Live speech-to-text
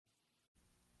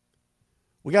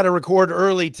We got to record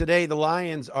early today. The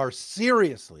Lions are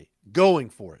seriously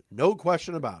going for it. No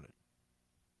question about it.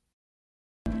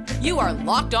 You are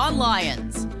Locked On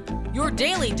Lions, your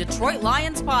daily Detroit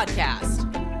Lions podcast.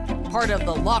 Part of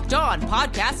the Locked On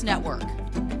Podcast Network,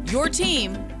 your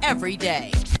team every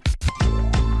day.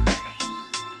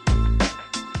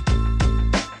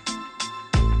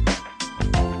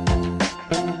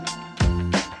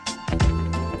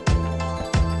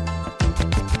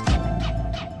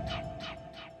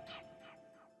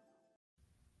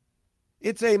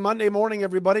 It's a Monday morning,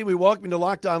 everybody. We welcome you to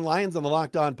Locked On Lions on the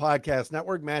Locked On Podcast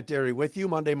Network. Matt Derry with you,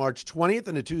 Monday, March 20th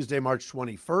and a Tuesday, March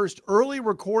 21st. Early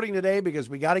recording today because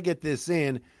we got to get this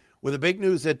in with the big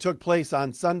news that took place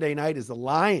on Sunday night is the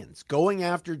Lions going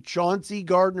after Chauncey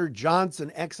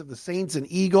Gardner-Johnson, ex of the Saints and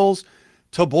Eagles,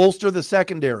 to bolster the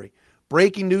secondary.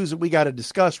 Breaking news that we got to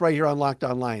discuss right here on Locked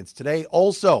On Lions today.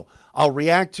 Also, I'll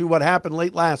react to what happened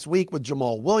late last week with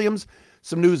Jamaal Williams,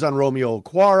 some news on Romeo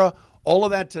Okwara. All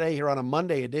of that today here on a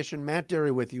Monday edition. Matt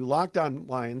Derry with you, Locked On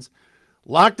Lions,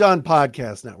 Locked On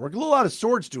Podcast Network. A little out of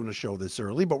sorts doing a show this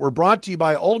early, but we're brought to you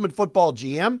by Ultimate Football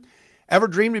GM. Ever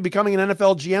dreamed of becoming an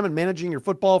NFL GM and managing your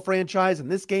football franchise?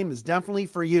 And this game is definitely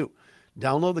for you.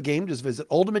 Download the game. Just visit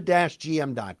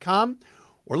ultimate-gm.com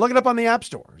or look it up on the App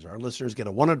Store. Our listeners get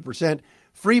a 100%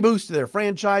 free boost to their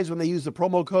franchise when they use the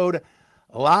promo code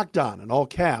LOCKEDON in all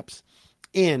caps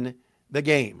in the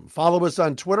game. Follow us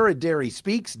on Twitter at Derry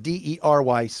Speaks,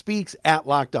 D-E-R-Y Speaks, at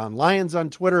Locked On Lions on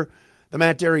Twitter, the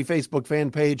Matt Derry Facebook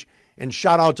fan page, and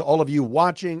shout out to all of you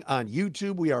watching on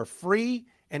YouTube. We are free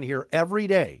and here every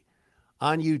day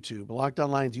on YouTube, Locked On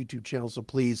Lions YouTube channel, so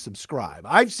please subscribe.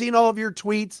 I've seen all of your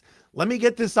tweets. Let me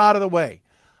get this out of the way.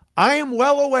 I am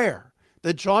well aware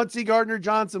that Chauncey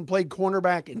Gardner-Johnson played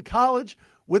cornerback in college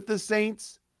with the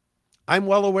Saints. I'm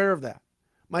well aware of that.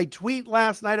 My tweet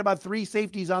last night about 3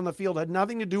 safeties on the field had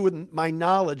nothing to do with my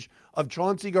knowledge of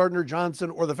Chauncey Gardner-Johnson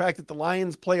or the fact that the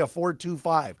Lions play a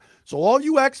 4-2-5. So all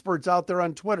you experts out there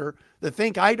on Twitter that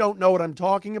think I don't know what I'm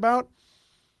talking about,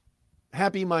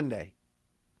 happy Monday.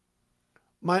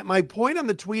 My point on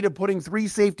the tweet of putting 3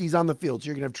 safeties on the field, so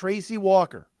you're going to have Tracy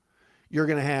Walker, you're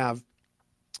going to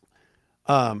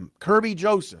have Kirby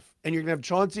Joseph, and you're going to have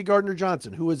Chauncey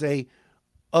Gardner-Johnson, who is a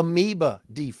amoeba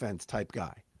defense type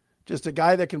guy. Just a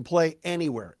guy that can play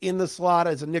anywhere, in the slot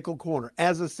as a nickel corner,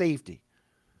 as a safety.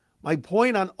 My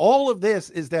point on all of this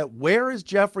is that where is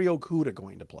Jeffrey Okudah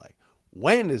going to play?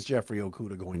 When is Jeffrey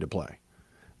Okudah going to play?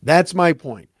 That's my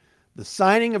point. The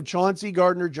signing of Chauncey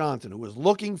Gardner-Johnson, who was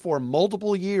looking for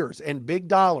multiple years and big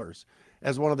dollars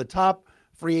as one of the top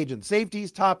free agent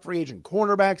safeties, top free agent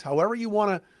cornerbacks, however you want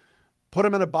to put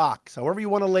him in a box, however you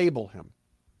want to label him.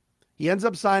 He ends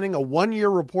up signing a 1-year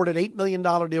reported $8 million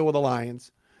deal with the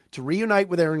Lions to reunite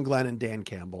with Aaron Glenn and Dan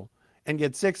Campbell and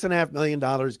get $6.5 million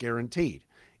guaranteed.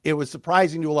 It was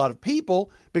surprising to a lot of people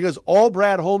because all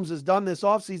Brad Holmes has done this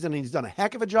offseason, and he's done a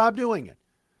heck of a job doing it,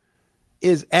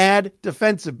 is add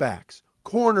defensive backs,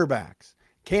 cornerbacks,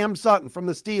 Cam Sutton from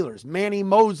the Steelers, Manny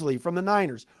Mosley from the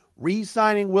Niners,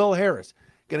 re-signing Will Harris,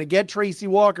 going to get Tracy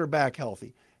Walker back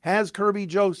healthy, has Kirby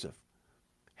Joseph,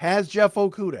 has Jeff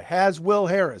Okudah, has Will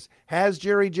Harris, has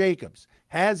Jerry Jacobs,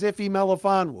 has Ife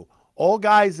Melifonwu, all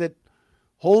guys that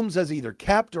Holmes has either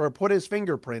kept or put his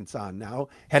fingerprints on now,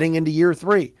 heading into year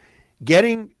 3.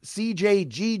 Getting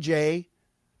CJGJ,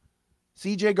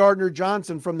 CJ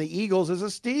Gardner-Johnson from the Eagles is a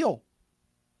steal.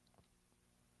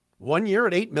 1 year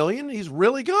at $8 million, he's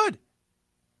really good.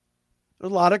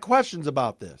 There's a lot of questions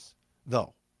about this,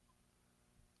 though.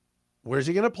 Where's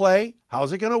he going to play?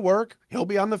 How's it going to work? He'll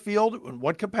be on the field in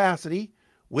what capacity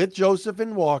with Joseph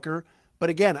and Walker. But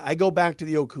again, I go back to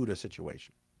the Okudah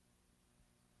situation.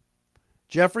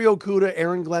 Jeffrey Okudah,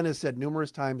 Aaron Glenn has said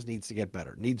numerous times, needs to get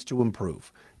better, needs to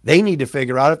improve. They need to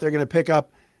figure out if they're going to pick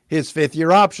up his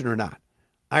 5th-year option or not.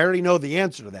 I already know the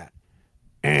answer to that.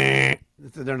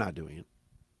 They're not doing it.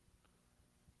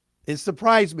 It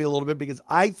surprised me a little bit because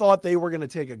I thought they were going to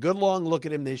take a good long look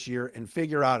at him this year and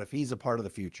figure out if he's a part of the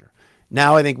future.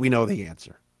 Now I think we know the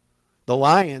answer. The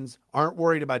Lions aren't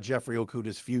worried about Jeffrey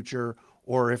Okudah's future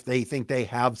or if they think they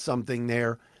have something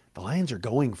there. The Lions are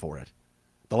going for it.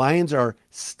 The Lions are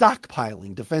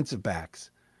stockpiling defensive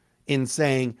backs in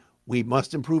saying, we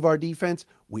must improve our defense.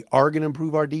 We are going to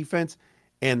improve our defense.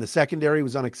 And the secondary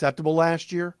was unacceptable last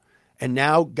year. And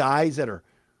now guys that are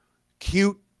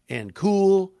cute and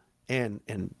cool and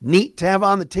neat to have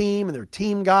on the team, and they're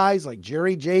team guys like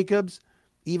Jerry Jacobs,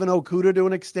 even Okudah to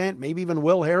an extent, maybe even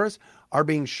Will Harris, are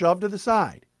being shoved to the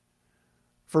side.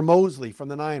 For Mosley from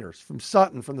the Niners, from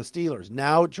Sutton from the Steelers,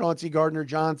 now Chauncey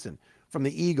Gardner-Johnson from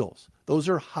the Eagles. Those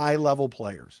are high-level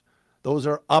players. Those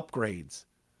are upgrades.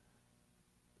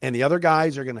 And the other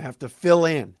guys are going to have to fill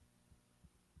in.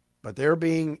 But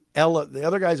the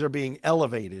other guys are being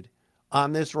elevated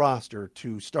on this roster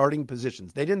to starting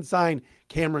positions. They didn't sign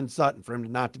Cameron Sutton for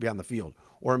him not to be on the field,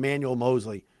 or Emmanuel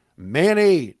Mosley,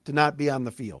 Manny, to not be on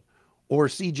the field, or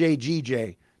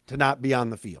CJGJ to not be on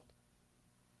the field.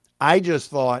 I just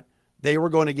thought they were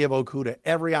going to give Okudah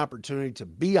every opportunity to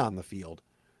be on the field.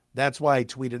 That's why I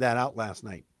tweeted that out last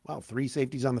night. Wow, 3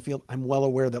 safeties on the field. I'm well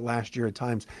aware that last year at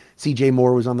times CJ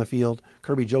Moore was on the field,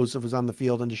 Kirby Joseph was on the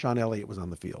field, and Deshaun Elliott was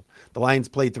on the field. The Lions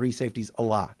played 3 safeties a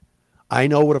lot. I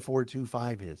know what a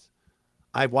 4-2-5 is.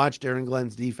 I've watched Aaron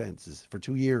Glenn's defenses for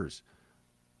 2 years.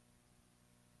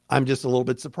 I'm just a little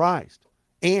bit surprised.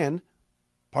 And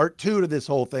part 2 to this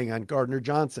whole thing on Gardner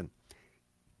Johnson.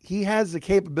 He has the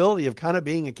capability of kind of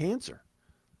being a cancer.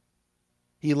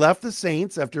 He left the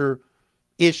Saints after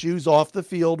issues off the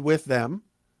field with them,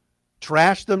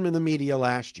 trashed them in the media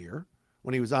last year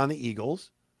when he was on the Eagles,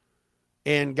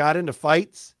 and got into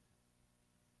fights.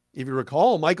 If you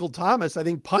recall, Michael Thomas, I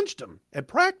think, punched him at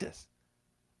practice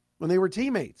when they were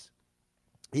teammates.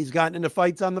 He's gotten into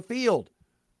fights on the field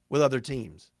with other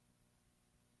teams.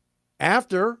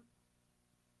 After,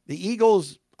 the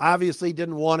Eagles obviously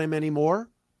didn't want him anymore.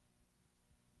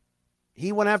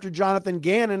 He went after Jonathan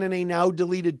Gannon in a now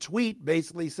deleted tweet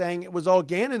basically saying it was all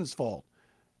Gannon's fault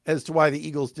as to why the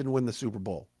Eagles didn't win the Super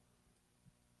Bowl.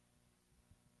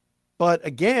 But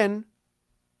again,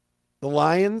 the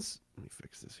Lions, let me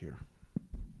fix this here.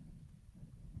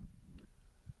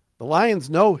 The Lions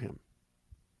know him.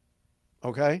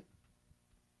 Okay?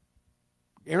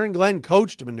 Aaron Glenn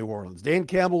coached him in New Orleans. Dan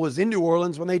Campbell was in New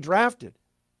Orleans when they drafted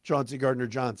Chauncey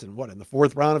Gardner-Johnson. In the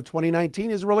 4th round of 2019?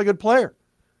 He's a really good player.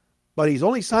 But he's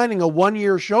only signing a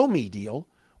 1-year show-me deal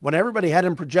when everybody had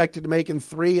him projected to making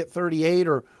 3 at 38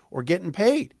 or getting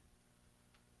paid.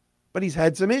 But he's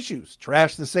had some issues.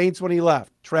 Trashed the Saints when he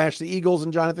left. Trashed the Eagles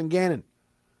and Jonathan Gannon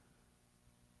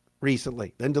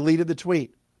recently. Then deleted the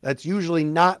tweet. That's usually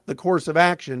not the course of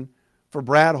action for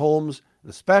Brad Holmes, and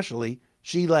especially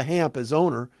Sheila Hamp as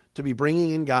owner, to be bringing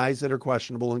in guys that are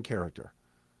questionable in character.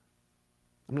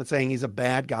 I'm not saying he's a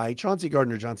bad guy. Chauncey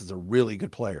Gardner-Johnson's a really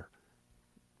good player.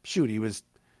 Shoot, he was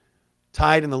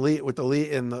tied in the lead with the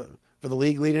lead for the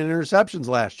league lead in interceptions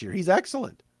last year. He's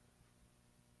excellent.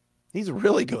 He's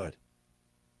really good.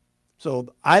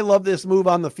 So I love this move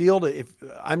on the field. If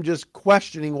I'm just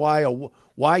questioning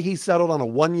why he settled on a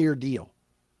 1-year deal,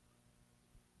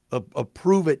 a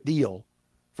prove-it deal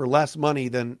for less money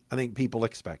than I think people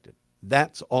expected.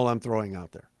 That's all I'm throwing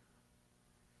out there.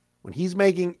 When he's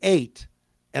making 8,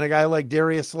 and a guy like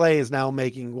Darius Slay is now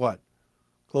making what?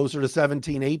 Closer to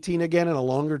 17, 18 again in a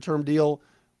longer-term deal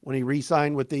when he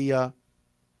re-signed with the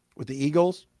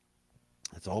Eagles.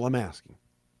 That's all I'm asking.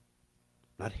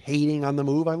 Not hating on the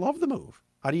move. I love the move.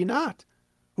 How do you not?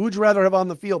 Who would you rather have on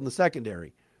the field in the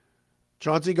secondary?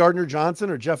 Chauncey Gardner-Johnson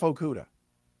or Jeff Okudah?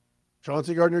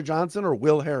 Chauncey Gardner-Johnson or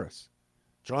Will Harris?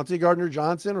 Chauncey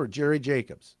Gardner-Johnson or Jerry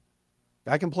Jacobs?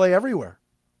 Guy can play everywhere.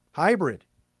 Hybrid.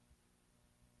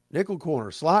 Nickel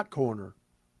corner, slot corner,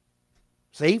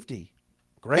 safety.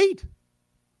 Great.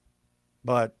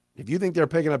 But if you think they're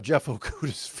picking up Jeff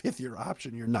Okudah's 5th-year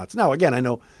option, you're nuts. Now, again, I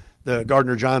know the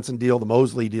Gardner-Johnson deal, the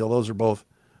Mosley deal, those are both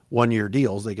 1-year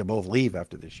deals. They can both leave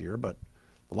after this year, but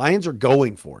the Lions are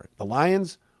going for it. The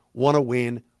Lions want to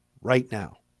win right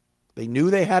now. They knew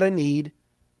they had a need.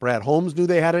 Brad Holmes knew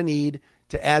they had a need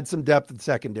to add some depth at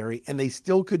secondary, and they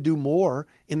still could do more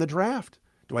in the draft.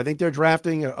 Do I think they're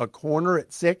drafting a corner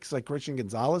at 6 like Christian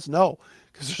Gonzalez? No,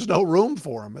 because there's no room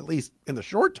for him, at least in the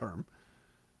short term.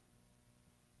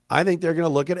 I think they're going to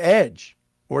look at edge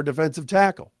or defensive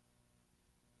tackle.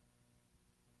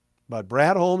 But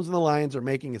Brad Holmes and the Lions are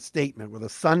making a statement with a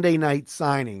Sunday night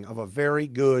signing of a very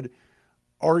good,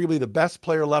 arguably the best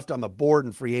player left on the board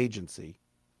in free agency,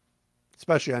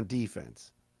 especially on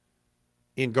defense,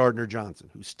 in Gardner-Johnson,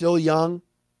 who's still young,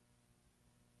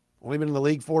 only been in the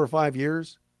league 4 or 5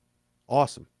 years.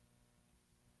 Awesome.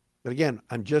 But again,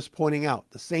 I'm just pointing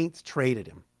out, the Saints traded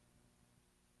him.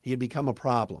 He had become a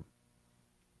problem.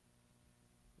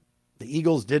 The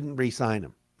Eagles didn't re-sign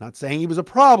him. Not saying he was a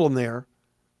problem there,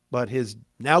 but his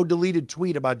now deleted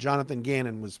tweet about Jonathan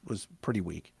Gannon was pretty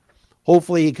weak.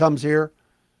 Hopefully he comes here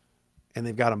and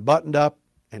they've got him buttoned up.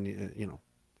 And,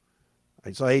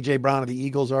 I saw A.J. Brown of the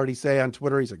Eagles already say on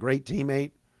Twitter he's a great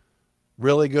teammate.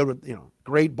 Really good with,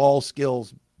 great ball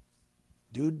skills.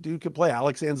 Dude could play.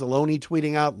 Alex Anzalone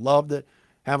tweeting out, loved it,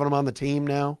 having him on the team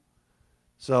now.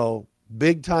 So,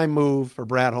 big-time move for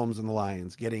Brad Holmes and the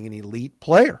Lions, getting an elite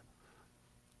player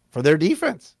for their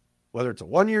defense. Whether it's a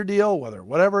 1-year deal,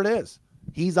 whatever it is.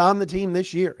 He's on the team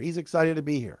this year. He's excited to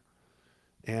be here.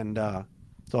 And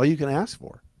That's all you can ask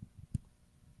for.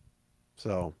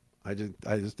 So I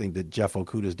just think that Jeff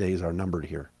Okudah's days are numbered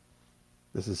here.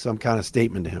 This is some kind of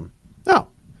statement to him. No,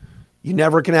 you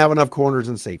never can have enough corners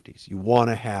and safeties. You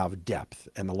want to have depth,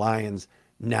 and the Lions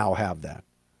now have that.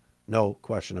 No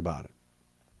question about it.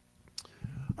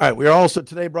 All right, we are also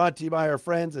today brought to you by our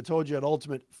friends, I told you, at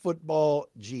Ultimate Football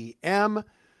GM.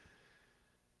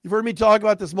 You've heard me talk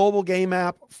about this mobile game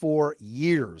app for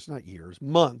years, not years,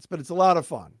 months, but it's a lot of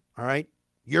fun, all right?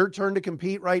 Your turn to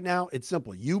compete right now, it's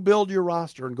simple. You build your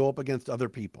roster and go up against other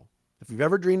people. If you've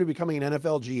ever dreamed of becoming an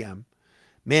NFL GM,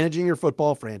 managing your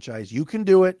football franchise, you can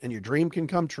do it, and your dream can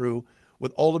come true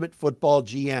with Ultimate Football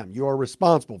GM. You are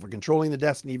responsible for controlling the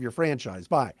destiny of your franchise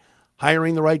by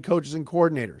hiring the right coaches and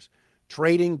coordinators,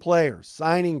 trading players,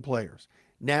 signing players,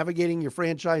 navigating your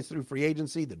franchise through free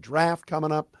agency, the draft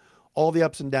coming up, all the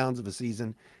ups and downs of a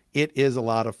season. It is a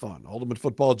lot of fun. Ultimate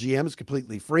Football GM is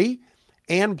completely free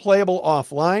and playable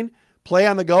offline. Play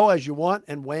on the go as you want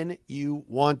and when you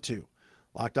want to.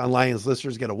 Locked On Lions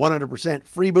listeners get a 100%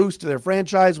 free boost to their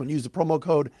franchise when you use the promo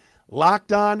code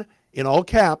LOCKEDON in all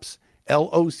caps,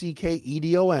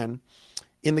 LOCKEDON,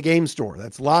 in the game store.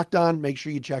 That's Locked On. Make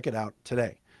sure you check it out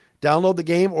today. Download the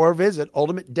game or visit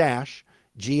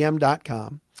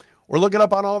ultimate-gm.com or look it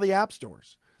up on all the app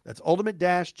stores. That's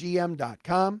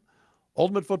ultimate-gm.com.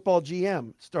 Ultimate Football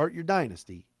GM. Start your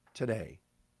dynasty today.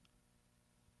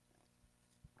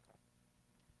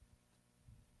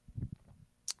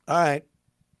 All right.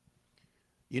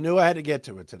 You knew I had to get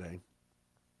to it today.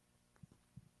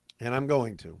 And I'm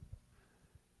going to.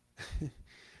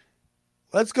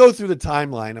 Let's go through the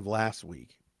timeline of last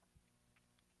week.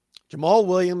 Jamaal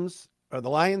Williams, or the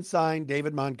Lions signed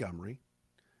David Montgomery.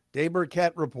 Dave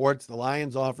Burkett reports the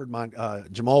Lions offered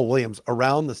Jamaal Williams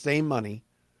around the same money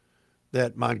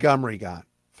that Montgomery got.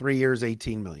 3 years,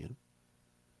 $18 million.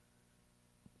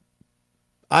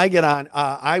 I get on.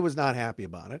 I was not happy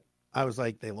about it. I was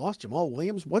like, they lost Jamaal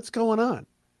Williams? What's going on?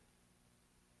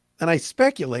 And I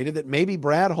speculated that maybe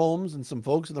Brad Holmes and some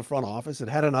folks in the front office had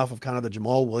had enough of kind of the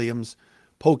Jamaal Williams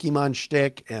Pokemon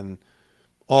shtick and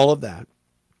all of that.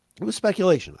 It was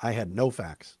speculation. I had no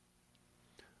facts.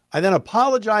 I then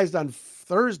apologized on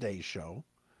Thursday's show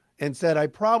and said I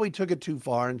probably took it too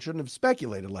far and shouldn't have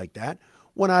speculated like that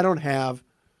when I don't have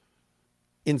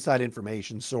inside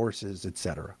information, sources,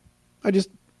 etc.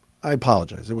 I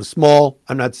apologize. It was small.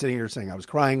 I'm not sitting here saying I was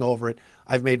crying over it.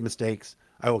 I've made mistakes.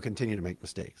 I will continue to make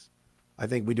mistakes. I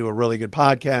think we do a really good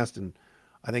podcast, and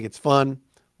I think it's fun.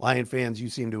 Lion fans, you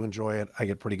seem to enjoy it. I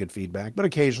get pretty good feedback. But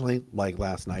occasionally, like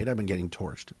last night, I've been getting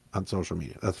torched on social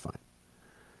media. That's fine.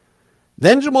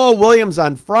 Then Jamaal Williams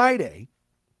on Friday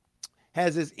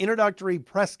has his introductory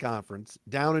press conference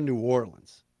down in New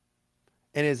Orleans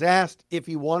and is asked if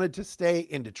he wanted to stay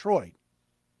in Detroit.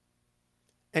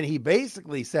 And he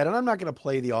basically said, and I'm not going to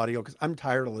play the audio because I'm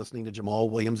tired of listening to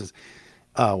Jamaal Williams'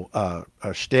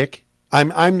 shtick.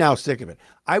 I'm now sick of it.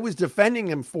 I was defending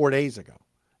him 4 days ago.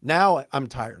 Now I'm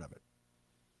tired of it.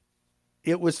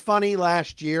 It was funny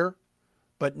last year,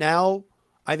 but now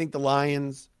I think the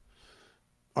Lions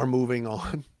are moving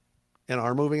on and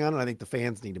I think the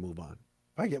fans need to move on.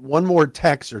 If I get one more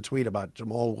text or tweet about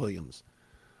Jamaal Williams,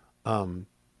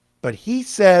 but he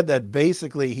said that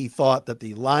basically he thought that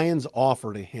the Lions'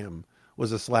 offer to him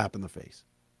was a slap in the face.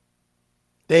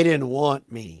 They didn't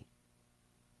want me.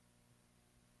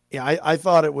 Yeah, I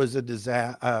thought it was a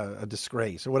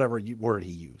disgrace or whatever word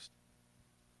he used.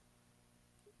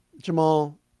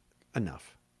 Jamaal,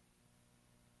 enough.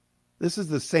 This is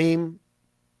the same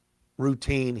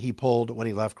routine he pulled when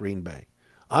he left Green Bay.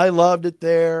 I loved it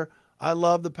there. I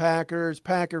love the Packers,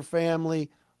 Packer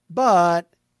family,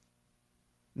 but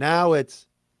now it's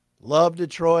love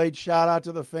Detroit, shout out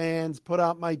to the fans, put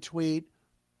out my tweet,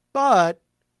 but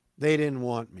they didn't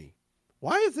want me.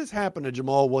 Why has this happened to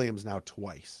Jamaal Williams now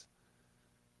twice?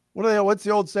 What's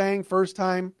the old saying? First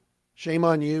time, shame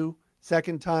on you.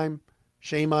 Second time,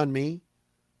 shame on me.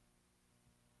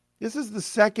 This is the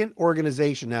second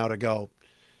organization now to go,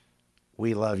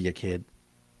 we love you, kid.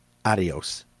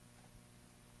 Adios.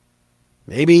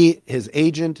 Maybe his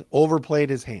agent overplayed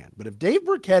his hand. But if Dave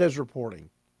Burkett is reporting,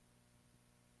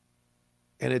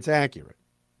 and it's accurate,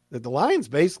 that the Lions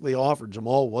basically offered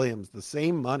Jamaal Williams the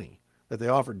same money that they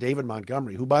offered David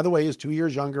Montgomery, who, by the way, is 2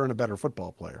 years younger and a better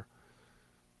football player.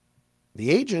 The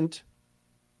agent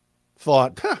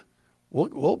thought,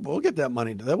 we'll get that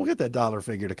money. We'll get that dollar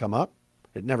figure to come up.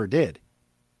 It never did.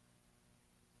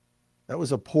 That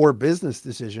was a poor business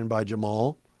decision by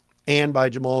Jamaal and by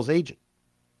Jamaal's agent.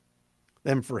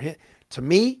 Then for him, to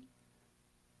me,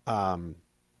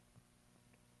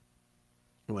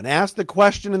 When asked the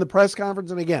question in the press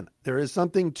conference, and again, there is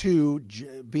something to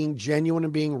being genuine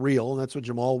and being real, and that's what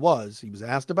Jamaal was. He was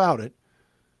asked about it,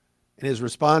 and his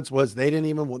response was, they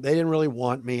didn't really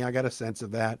want me. I got a sense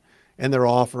of that, and their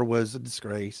offer was a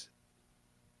disgrace,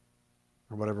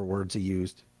 or whatever words he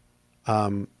used.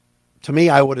 To me,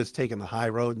 I would have taken the high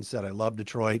road and said, I love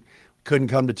Detroit, couldn't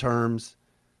come to terms,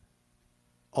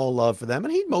 all love for them.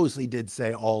 And he mostly did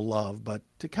say all love, but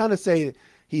to kind of say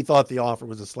he thought the offer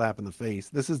was a slap in the face,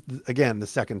 this is, again, the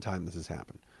second time this has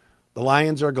happened. The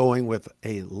Lions are going with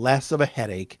a less of a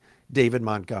headache, David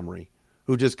Montgomery,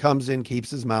 who just comes in, keeps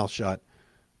his mouth shut,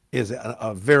 is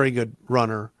a very good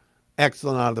runner,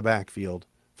 excellent out of the backfield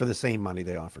for the same money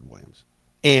they offered Williams.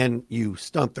 And you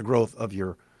stunt the growth of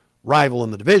your rival in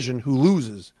the division who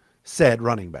loses said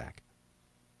running back.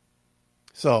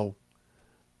 So,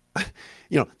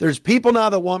 there's people now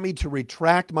that want me to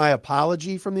retract my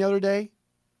apology from the other day.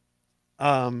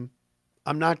 I'm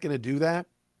not going to do that.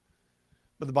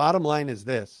 But the bottom line is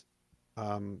this.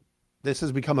 This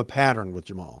has become a pattern with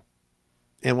Jamaal.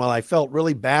 And while I felt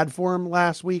really bad for him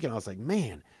last week, and I was like,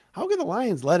 man, how could the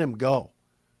Lions let him go?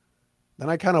 Then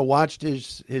I kind of watched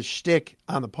his shtick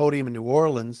on the podium in New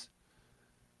Orleans.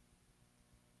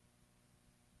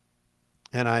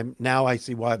 And I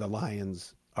see why the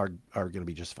Lions are going to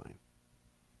be just fine.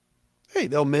 Hey,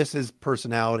 they'll miss his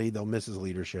personality. They'll miss his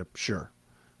leadership. Sure.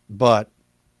 But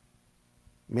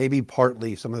maybe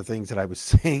partly some of the things that I was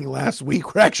saying last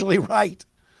week were actually right.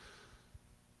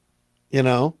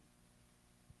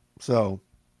 So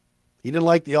he didn't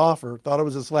like the offer. Thought it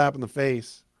was a slap in the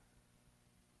face.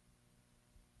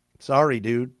 Sorry,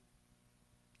 dude.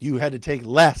 You had to take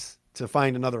less to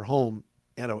find another home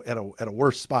at a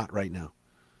worse spot right now.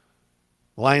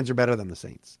 The Lions are better than the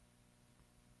Saints.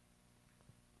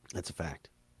 That's a fact.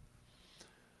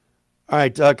 All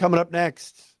right, coming up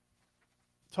next,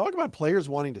 talk about players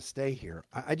wanting to stay here.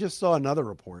 I just saw another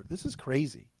report. This is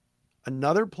crazy.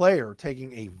 Another player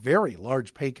taking a very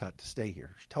large pay cut to stay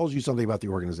here. It tells you something about the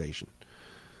organization.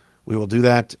 We will do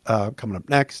that coming up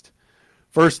next.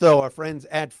 First, though, our friends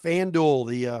at FanDuel,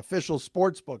 the official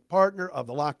sportsbook partner of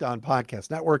the Locked On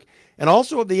Podcast Network and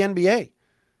also of the NBA.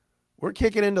 We're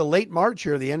kicking into late March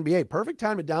here, the NBA. Perfect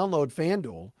time to download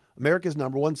FanDuel, America's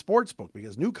 #1 sportsbook,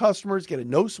 because new customers get a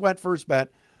no-sweat first bet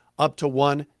up to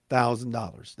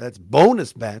 $1,000. That's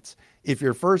bonus bets if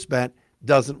your first bet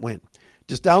doesn't win.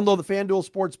 Just download the FanDuel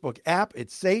Sportsbook app.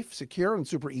 It's safe, secure, and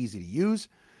super easy to use.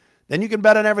 Then you can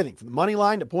bet on everything from the money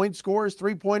line to point scores,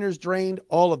 three-pointers drained,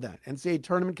 all of that. NCAA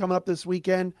tournament coming up this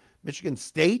weekend. Michigan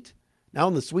State now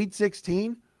in the Sweet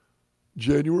 16.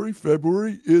 January,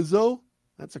 February, Izzo.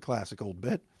 That's a classic old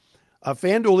bit.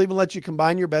 FanDuel even lets you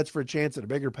combine your bets for a chance at a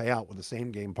bigger payout with the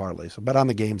same game parlay. So bet on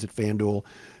the games at FanDuel.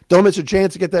 Don't miss your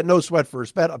chance to get that no-sweat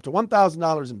first bet up to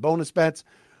 $1,000 in bonus bets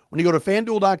when you go to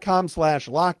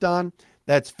FanDuel.com/lockedon.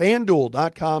 That's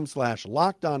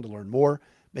FanDuel.com/lockedon to learn more.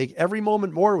 Make every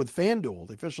moment more with FanDuel,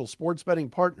 the official sports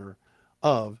betting partner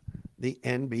of the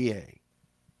NBA.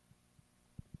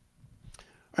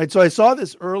 All right, so I saw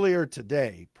this earlier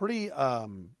today. Pretty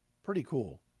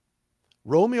cool.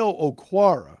 Romeo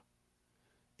Okwara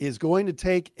is going to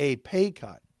take a pay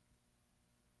cut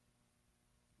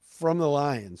from the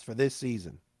Lions for this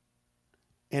season.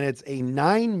 And it's a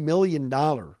 $9 million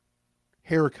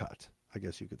haircut, I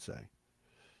guess you could say.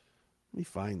 Let me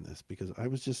find this because I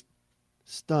was just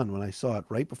stunned when I saw it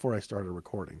right before I started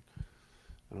recording.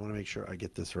 I want to make sure I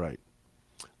get this right.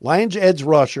 Lions edge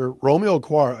rusher Romeo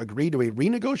Okwara agreed to a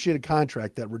renegotiated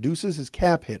contract that reduces his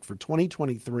cap hit for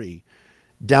 2023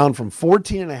 down from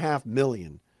 $14.5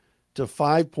 million to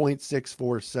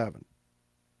 $5.647.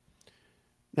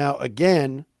 Now,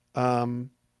 again,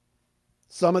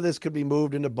 some of this could be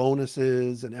moved into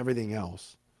bonuses and everything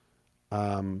else.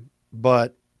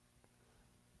 But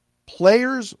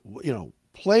players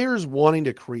wanting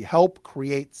to help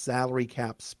create salary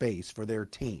cap space for their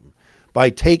team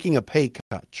by taking a pay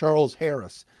cut. Charles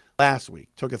Harris last week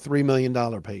took a $3 million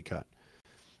pay cut.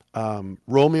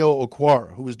 Romeo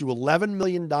Okwara, who was due $11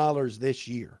 million this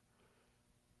year,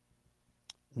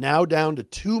 now down to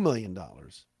 $2 million,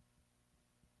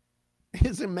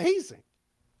 is amazing.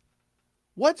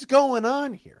 What's going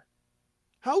on here?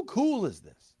 How cool is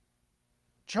this?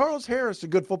 Charles Harris, a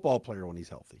good football player when he's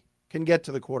healthy, can get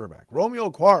to the quarterback. Romeo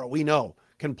Okwara, we know,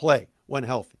 can play when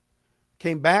healthy.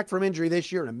 Came back from injury this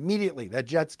year and immediately, that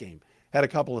Jets game, had a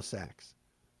couple of sacks.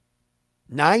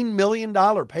 $9 million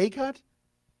pay cut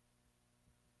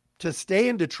to stay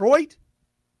in Detroit?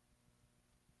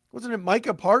 Wasn't it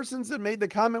Micah Parsons that made the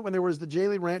comment when there was the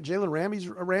Jalen Ramsey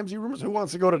rumors? Who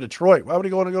wants to go to Detroit? Why would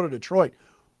he want to go to Detroit?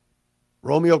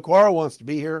 Romeo Okwara wants to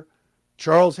be here.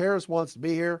 Charles Harris wants to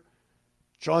be here.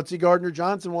 Chauncey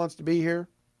Gardner-Johnson wants to be here.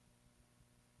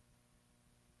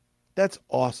 That's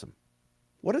awesome.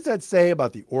 What does that say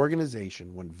about the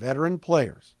organization when veteran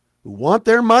players who want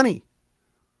their money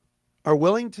are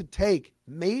willing to take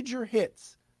major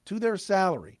hits to their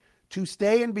salary to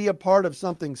stay and be a part of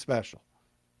something special?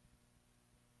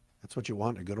 That's what you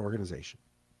want in a good organization.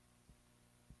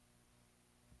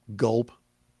 Gulp.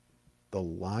 The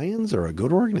Lions are a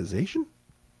good organization?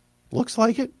 Looks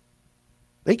like it.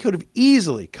 They could have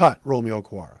easily cut Romeo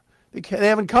Okwara. They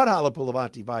haven't cut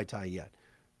Halapoulivanti Vaitai yet.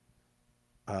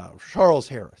 Charles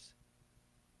Harris.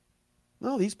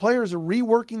 No, these players are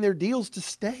reworking their deals to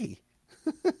stay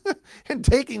and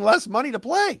taking less money to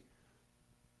play.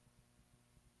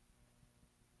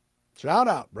 Shout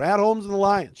out. Brad Holmes and the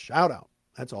Lions. Shout out.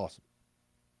 That's awesome.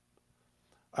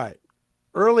 All right.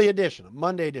 Early edition, a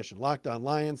Monday edition, Locked On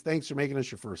Lions. Thanks for making us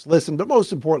your first listen. But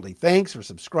most importantly, thanks for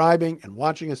subscribing and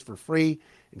watching us for free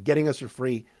and getting us for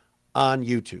free on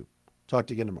YouTube. Talk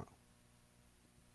to you again tomorrow.